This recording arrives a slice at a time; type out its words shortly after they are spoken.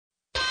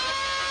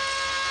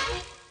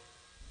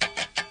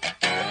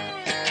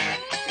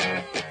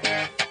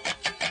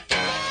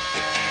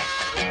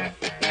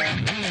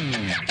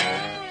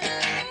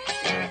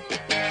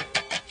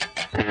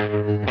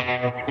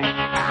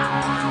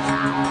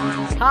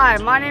Hi,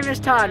 my name is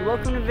Todd.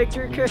 Welcome to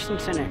Victory Christian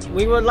Center.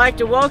 We would like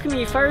to welcome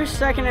you first,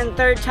 second, and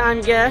third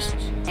time guests,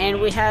 and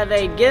we have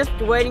a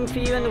gift waiting for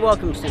you in the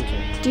Welcome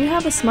Center. Do you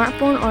have a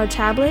smartphone or a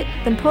tablet?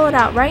 Then pull it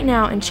out right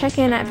now and check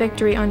in at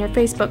Victory on your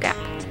Facebook app.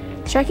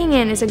 Checking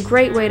in is a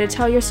great way to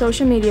tell your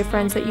social media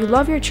friends that you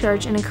love your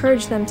church and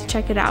encourage them to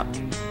check it out.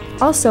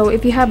 Also,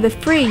 if you have the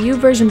free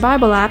YouVersion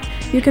Bible app,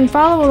 you can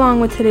follow along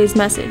with today's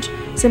message.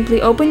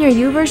 Simply open your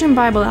YouVersion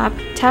Bible app,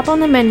 tap on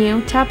the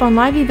menu, tap on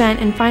Live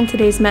Event, and find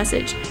today's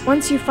message.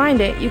 Once you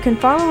find it, you can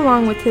follow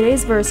along with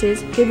today's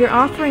verses, give your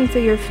offering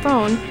through your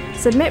phone,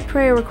 submit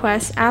prayer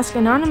requests, ask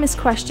anonymous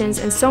questions,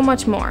 and so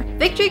much more.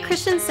 Victory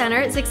Christian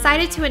Center is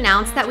excited to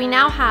announce that we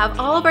now have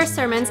all of our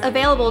sermons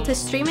available to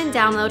stream and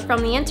download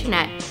from the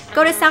internet.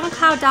 Go to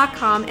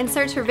soundcloud.com and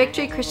search for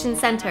Victory Christian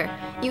Center.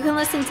 You can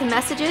listen to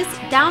messages,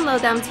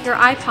 download them to your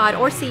iPod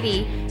or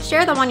CD,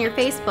 share them on your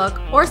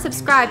Facebook, or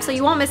subscribe so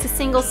you won't miss a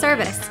single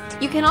service.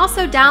 You can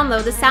also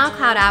download the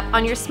SoundCloud app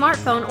on your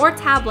smartphone or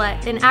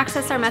tablet and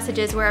access our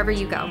messages wherever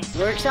you go.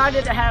 We're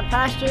excited to have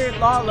Pastor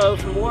Lalo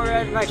from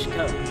Juarez,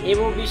 Mexico. He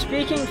will be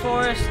speaking for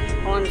us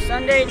on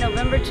Sunday,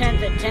 November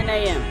 10th at 10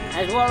 a.m.,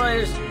 as well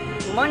as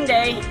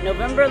Monday,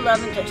 November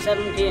 11th at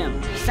 7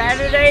 p.m.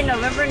 Saturday,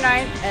 November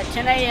 9th at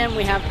 10 a.m.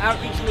 we have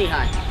Outreach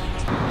Lehigh.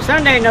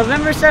 Sunday,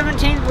 November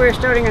 17th, we're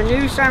starting a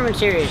new sermon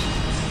series,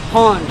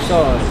 Pawn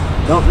Sword.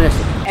 Don't miss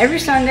it. Every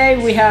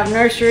Sunday, we have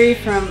nursery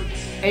from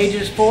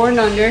ages 4 and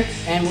under,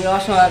 and we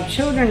also have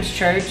children's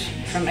church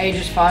from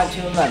ages 5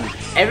 to 11.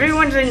 Every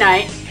Wednesday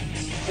night,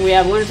 we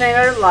have Wednesday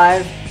Night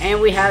Live, and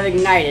we have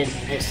Ignited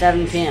at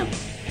 7 p.m.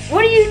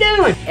 What are you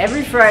doing?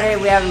 Every Friday,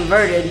 we have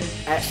Inverted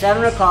at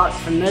 7 o'clock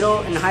for middle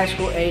and high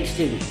school age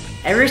students.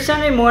 Every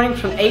Sunday morning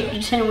from 8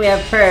 to 10, we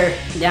have prayer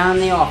down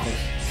in the office.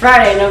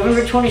 Friday,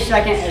 November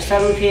 22nd at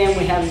 7 p.m.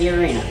 we have the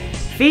arena,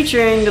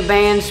 featuring the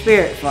band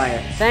Spirit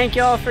Fire. Thank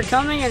y'all for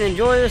coming and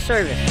enjoy the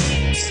service.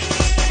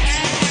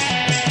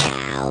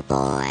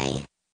 Cowboy.